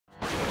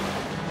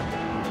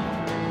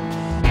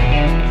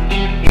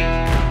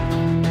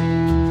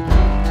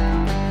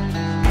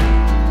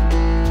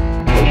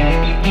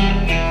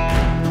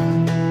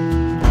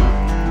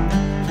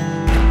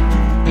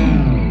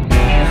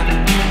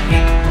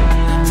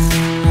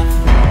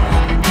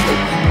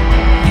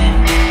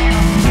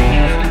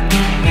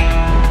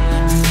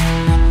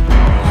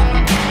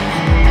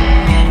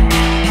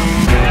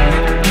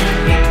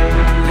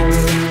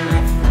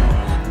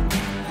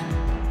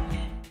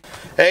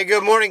Hey,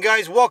 good morning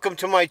guys, welcome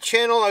to my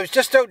channel. I was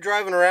just out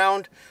driving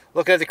around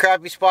looking at the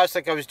crappie spots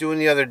like I was doing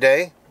the other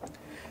day.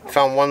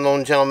 Found one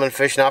lone gentleman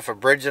fishing off a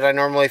bridge that I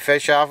normally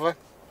fish off of.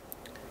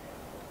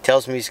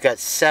 Tells me he's got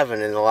 7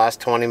 in the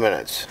last 20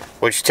 minutes,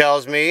 which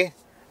tells me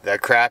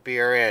that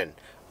crappie are in.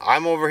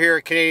 I'm over here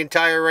at Canadian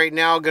Tire right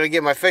now, gonna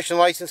get my fishing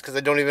license because I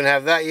don't even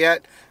have that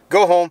yet.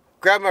 Go home,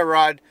 grab my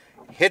rod,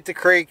 hit the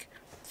creek,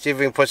 see if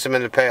we can put some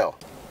in the pail.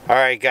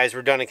 Alright guys,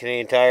 we're done at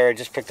Canadian Tire. I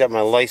just picked up my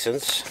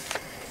license.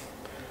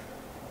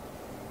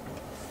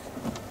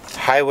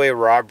 Highway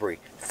robbery,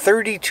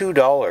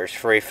 $32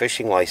 for a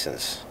fishing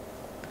license.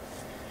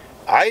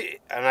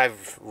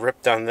 I've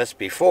ripped on this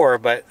before,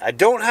 but I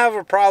don't have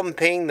a problem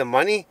paying the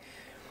money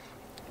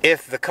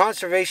if the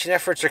conservation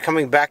efforts are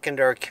coming back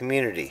into our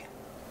community.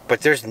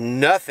 But there's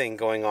nothing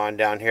going on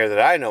down here that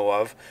I know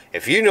of.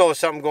 If you know of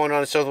something going on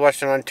in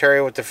southwestern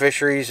Ontario with the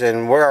fisheries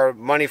and where our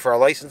money for our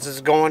licenses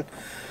is going,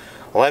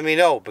 let me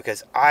know,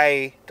 because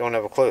I don't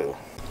have a clue.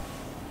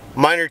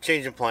 Minor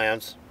change in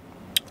plans.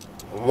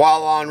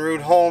 While en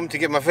route home to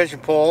get my fishing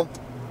pole,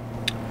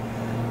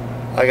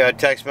 I got a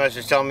text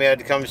message telling me I had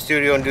to come to the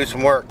studio and do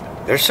some work.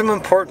 There's some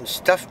important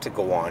stuff to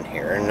go on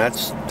here, and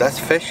that's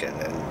fishing,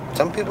 and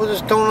some people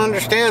just don't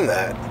understand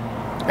that.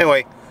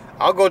 Anyway,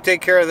 I'll go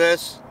take care of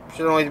this.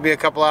 Should only be a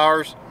couple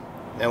hours,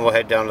 then we'll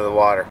head down to the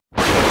water.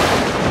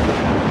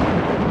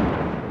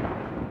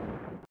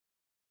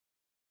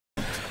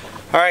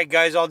 Alright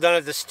guys, all done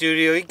at the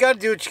studio. You gotta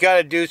do what you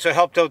gotta do, so I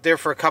helped out there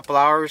for a couple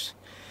hours.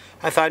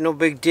 I thought no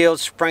big deal,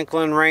 it's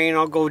sprinkling rain,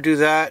 I'll go do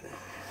that.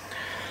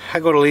 I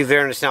go to leave there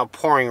and it's now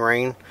pouring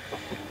rain.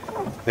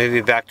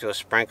 Maybe back to a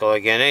sprinkle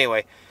again.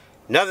 Anyway,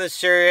 nothing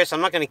serious.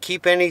 I'm not going to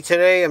keep any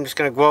today. I'm just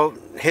going to go out,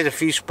 hit a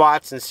few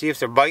spots and see if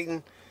they're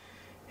biting.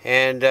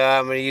 And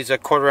I'm going to use a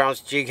 1/4 ounce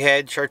jig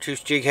head,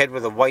 chartreuse jig head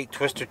with a white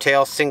twister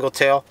tail, single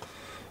tail.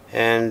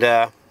 And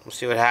we'll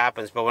see what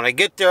happens. But when I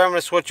get there, I'm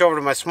going to switch over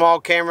to my small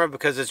camera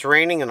because it's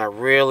raining and I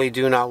really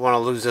do not want to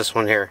lose this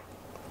one here.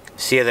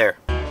 See you there.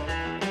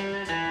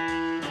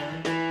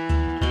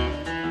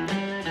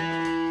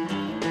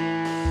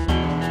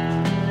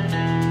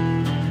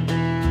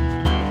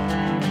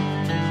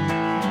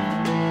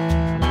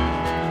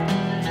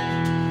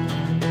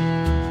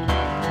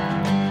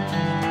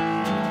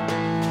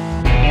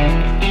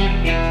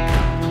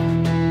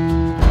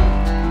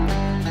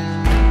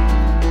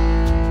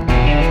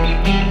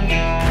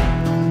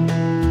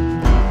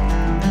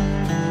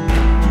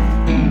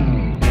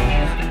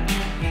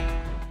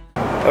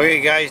 Okay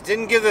guys,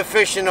 didn't give the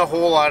fishing a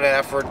whole lot of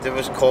effort. It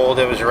was cold,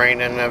 it was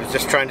raining. I was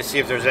just trying to see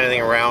if there was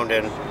anything around,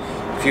 and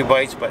a few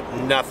bites, but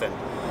nothing.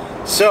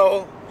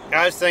 So,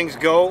 as things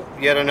go,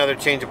 yet another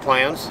change of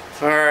plans.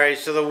 Alright,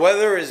 so the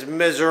weather is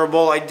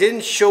miserable. I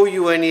didn't show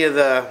you any of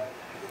the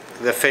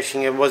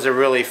fishing. It wasn't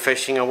really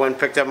fishing. I went and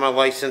picked up my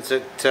license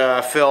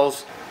at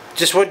Phil's.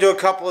 Just went to a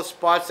couple of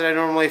spots that I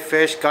normally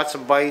fish, got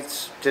some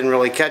bites, didn't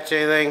really catch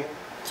anything.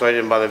 So I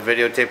didn't bother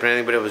videotaping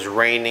anything, but it was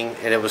raining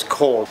and it was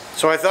cold.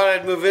 So I thought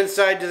I'd move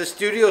inside to the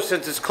studio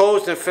since it's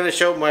closed and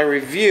finish out my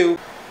review.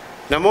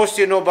 Now most of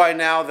you know by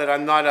now that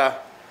I'm not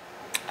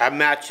a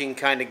matching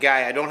kind of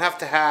guy. I don't have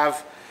to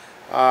have,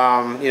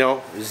 you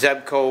know,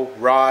 Zebco,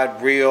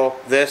 rod, reel,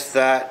 this,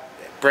 that,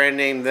 brand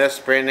name this,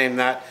 brand name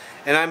that.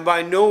 And I'm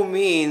by no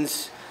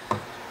means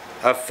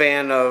a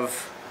fan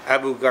of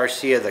Abu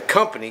Garcia, the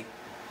company.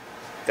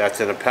 That's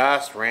in the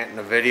past, rant in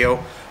a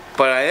video.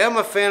 But I am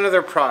a fan of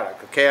their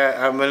product, okay?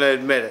 I'm going to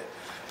admit it.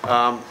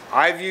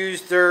 I've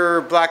used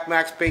their Black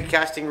Max bait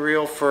casting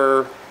reel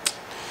for,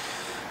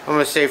 I'm going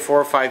to say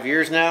 4 or 5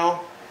 years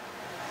now.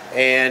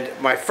 And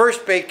my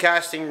first bait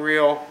casting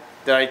reel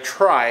that I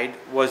tried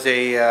was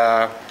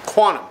a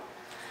Quantum.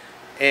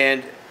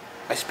 And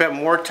I spent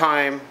more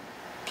time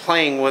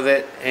playing with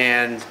it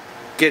and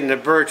getting the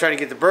bird, trying to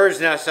get the bird's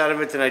nest out of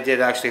it than I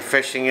did actually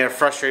fishing it. It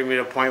frustrated me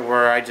to a point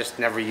where I just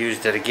never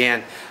used it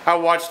again. I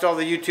watched all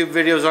the YouTube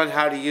videos on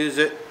how to use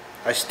it.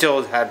 I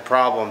still had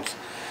problems.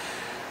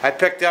 I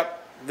picked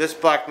up this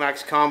Black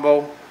Max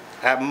combo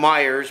at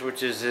Myers,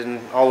 which is in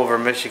all over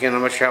Michigan.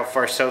 I'm not sure how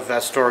far south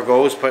that store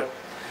goes, but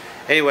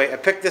anyway, I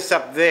picked this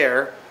up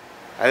there.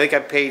 I think I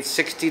paid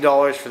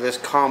 $60 for this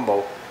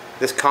combo.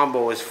 This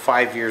combo is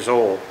 5 years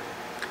old.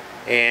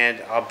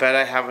 And I'll bet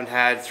I haven't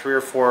had 3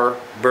 or 4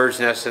 bird's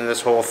nests in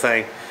this whole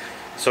thing.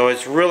 So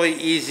it's really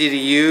easy to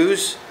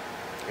use,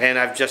 and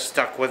I've just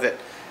stuck with it.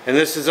 And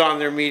this is on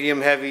their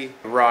medium heavy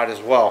rod as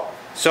well.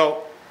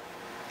 So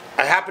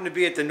I happened to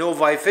be at the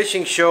Novi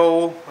Fishing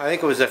Show, I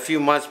think it was a few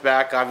months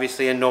back,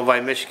 obviously in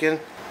Novi, Michigan.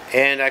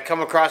 And I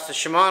come across the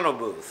Shimano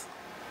booth.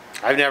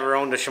 I've never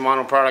owned a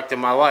Shimano product in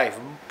my life,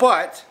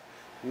 but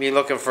me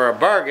looking for a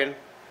bargain,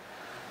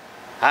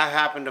 I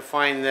happened to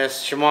find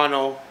this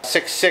Shimano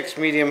 6.6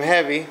 medium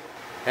heavy,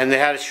 and they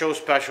had a show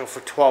special for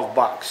 12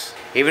 bucks.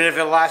 Even if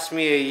it lasts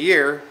me a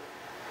year,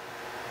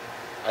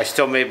 I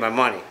still made my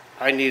money.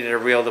 I needed a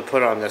reel to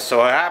put on this.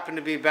 So I happened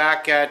to be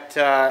back at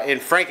in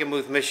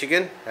Frankenmuth,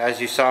 Michigan, as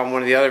you saw in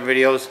one of the other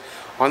videos.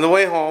 On the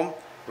way home,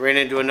 ran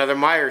into another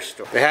Myers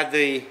store. They had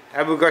the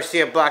Abu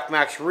Garcia Black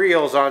Max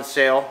reels on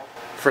sale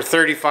for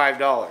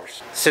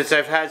 $35. Since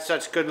I've had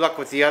such good luck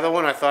with the other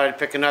one, I thought I'd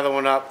pick another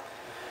one up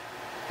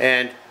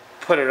and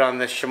put it on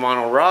this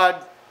Shimano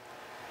rod.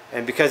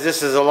 And because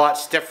this is a lot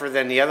stiffer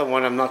than the other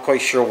one, I'm not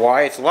quite sure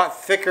why. It's a lot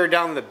thicker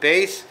down the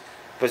base,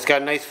 but it's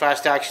got a nice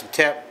fast action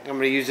tip. I'm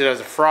going to use it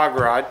as a frog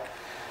rod.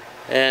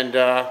 And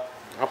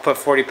I'll put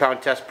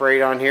 40-pound test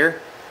braid on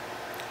here,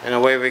 and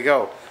away we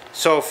go.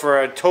 So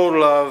for a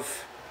total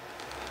of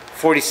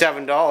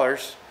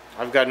 $47,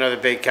 I've got another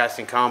bait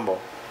casting combo.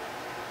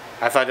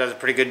 I thought that was a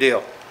pretty good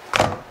deal.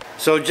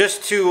 So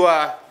just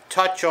to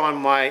touch on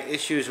my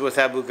issues with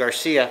Abu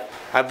Garcia,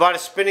 I bought a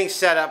spinning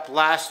setup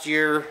last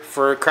year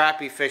for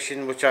crappie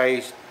fishing, which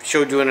I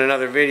showed you in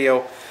another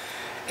video,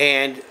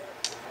 and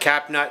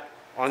cap nut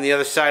on the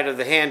other side of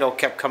the handle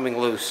kept coming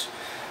loose.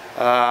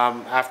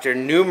 After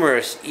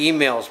numerous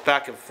emails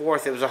back and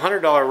forth, it was a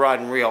 $100 rod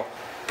and reel,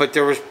 but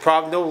there was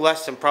no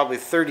less than probably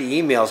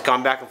 30 emails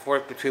gone back and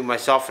forth between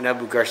myself and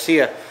Abu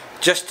Garcia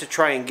just to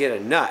try and get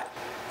a nut.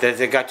 That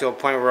it got to a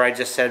point where I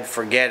just said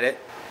forget it.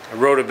 I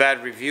wrote a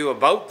bad review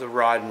about the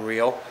rod and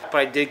reel, but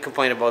I did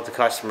complain about the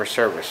customer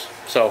service.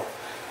 So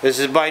this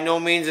is by no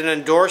means an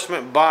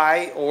endorsement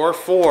by or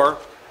for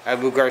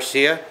Abu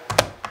Garcia.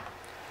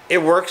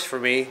 It works for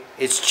me.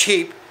 It's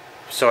cheap,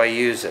 so I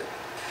use it.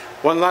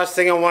 One last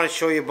thing I want to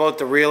show you about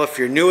the reel. If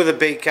you're new with a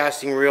bait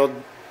casting reel,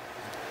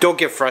 don't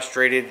get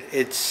frustrated.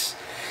 It's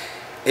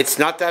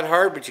not that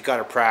hard, but you got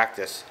to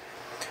practice.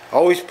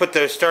 Always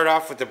start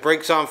off with the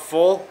brakes on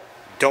full.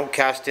 Don't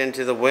cast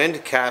into the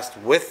wind. Cast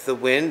with the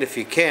wind if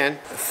you can.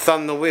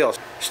 Thumb the wheels.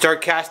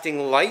 Start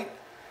casting light,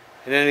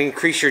 and then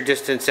increase your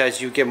distance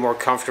as you get more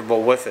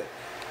comfortable with it.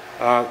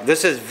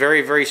 This is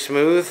very, very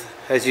smooth.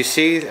 As you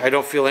see, I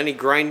don't feel any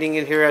grinding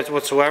in here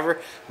whatsoever.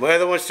 My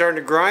other one's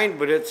starting to grind,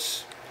 but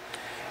it's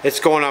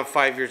going on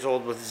 5 years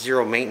old with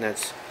zero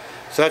maintenance.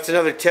 So that's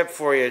another tip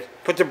for you.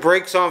 Put the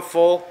brakes on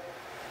full.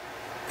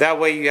 That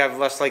way you have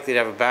less likely to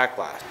have a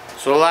backlash.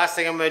 So the last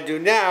thing I'm going to do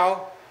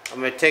now,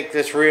 I'm going to take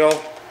this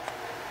reel,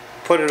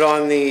 put it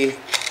on the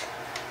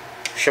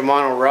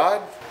Shimano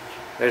rod.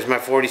 There's my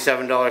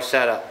 $47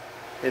 setup.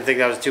 Didn't think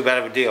that was too bad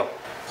of a deal.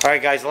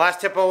 Alright guys, the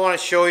last tip I want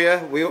to show you,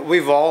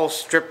 we've all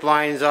stripped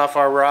lines off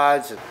our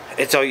rods.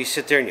 It's all you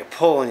sit there and you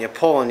pull and you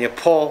pull and you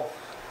pull.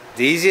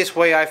 The easiest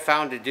way I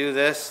found to do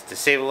this, to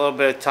save a little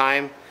bit of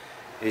time,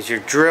 is your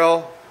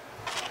drill,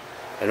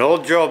 an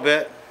old drill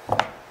bit,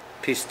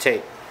 piece of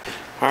tape.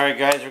 Alright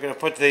guys, we're going to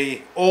put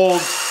the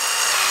old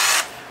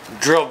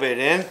drill bit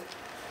in.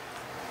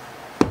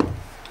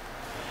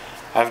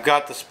 I've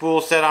got the spool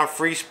set on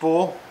free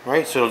spool,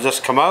 right, so it'll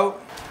just come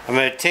out. I'm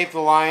going to tape the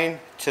line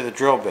to the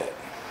drill bit.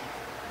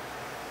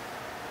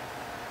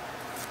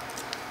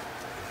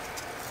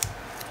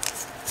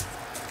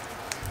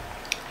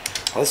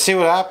 Let's see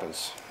what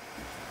happens.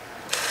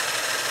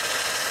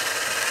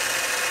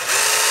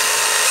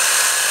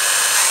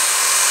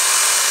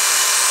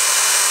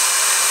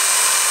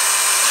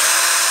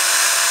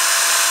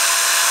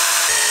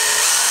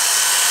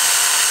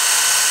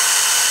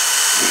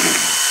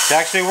 It's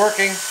actually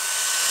working.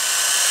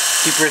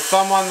 Keep your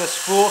thumb on the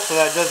spool so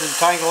that it doesn't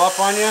tangle up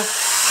on you.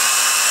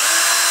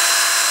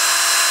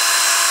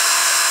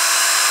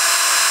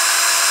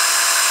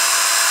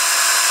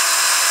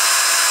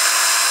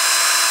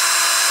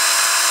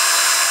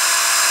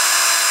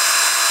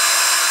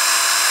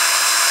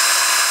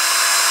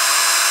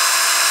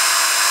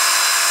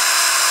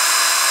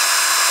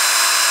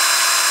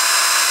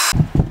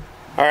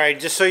 Alright,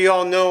 just so you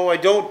all know, I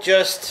don't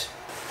just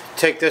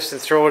take this and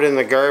throw it in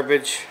the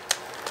garbage.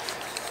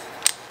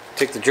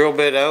 Take the drill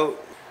bit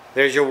out.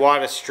 There's your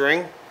wad of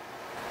string.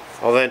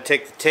 I'll then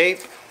take the tape,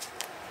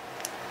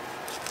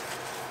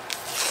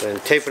 then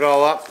tape it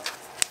all up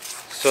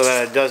so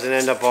that it doesn't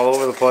end up all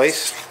over the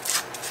place.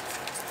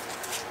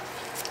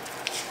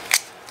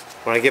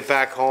 When I get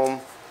back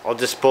home, I'll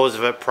dispose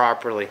of it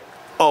properly.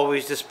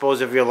 Always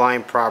dispose of your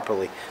line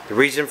properly. The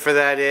reason for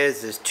that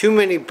is too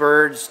many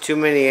birds, too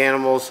many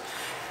animals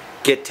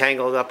get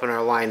tangled up in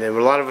our line, and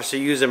a lot of us are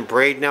using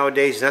braid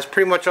nowadays, and that's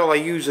pretty much all I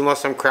use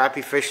unless I'm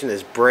crappie fishing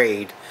is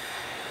braid.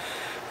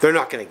 They're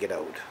not going to get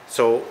out.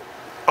 So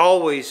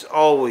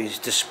always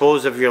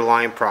dispose of your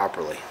line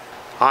properly.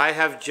 I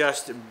have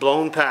just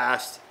blown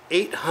past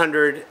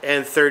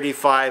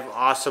 835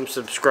 awesome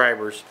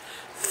subscribers.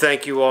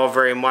 Thank you all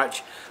very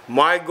much.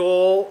 My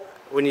goal,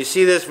 when you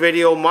see this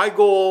video, my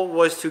goal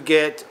was to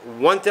get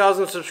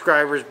 1,000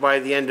 subscribers by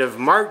the end of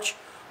March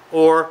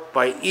or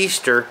by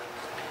Easter.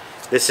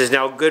 This is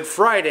now Good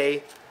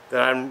Friday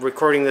that I'm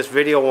recording this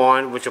video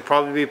on, which will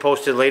probably be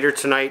posted later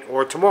tonight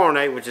or tomorrow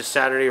night, which is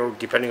Saturday, or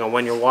depending on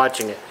when you're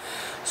watching it.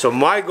 So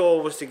my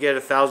goal was to get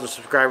 1,000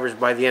 subscribers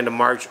by the end of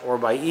March or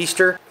by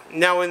Easter.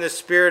 Now, in the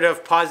spirit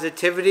of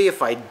positivity,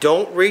 if I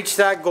don't reach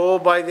that goal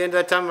by the end of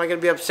that time, am I going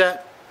to be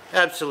upset?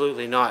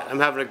 Absolutely not. I'm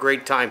having a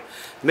great time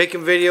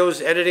making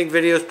videos, editing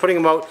videos, putting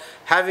them out,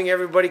 having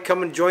everybody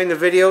come and join the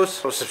videos.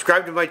 So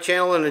subscribe to my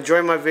channel and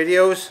enjoy my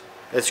videos.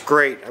 It's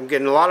great. I'm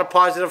getting a lot of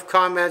positive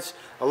comments,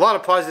 a lot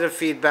of positive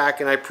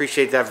feedback, and I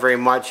appreciate that very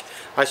much.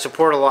 I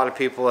support a lot of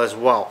people as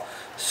well.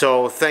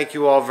 So thank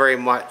you all very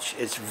much.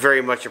 It's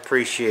very much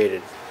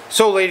appreciated.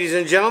 So ladies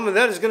and gentlemen,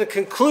 that is going to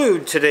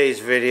conclude today's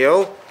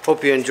video.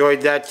 Hope you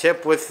enjoyed that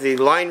tip with the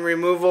line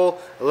removal,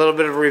 a little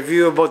bit of a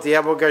review about the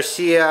Abu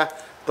Garcia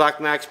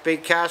Black Max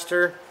bait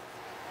caster,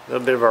 a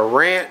little bit of a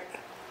rant.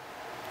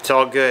 It's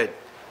all good.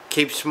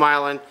 Keep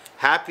smiling.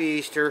 Happy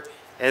Easter,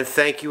 and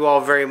thank you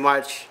all very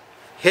much.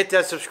 Hit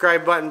that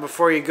subscribe button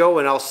before you go,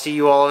 and I'll see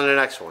you all in the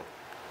next one.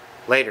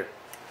 Later.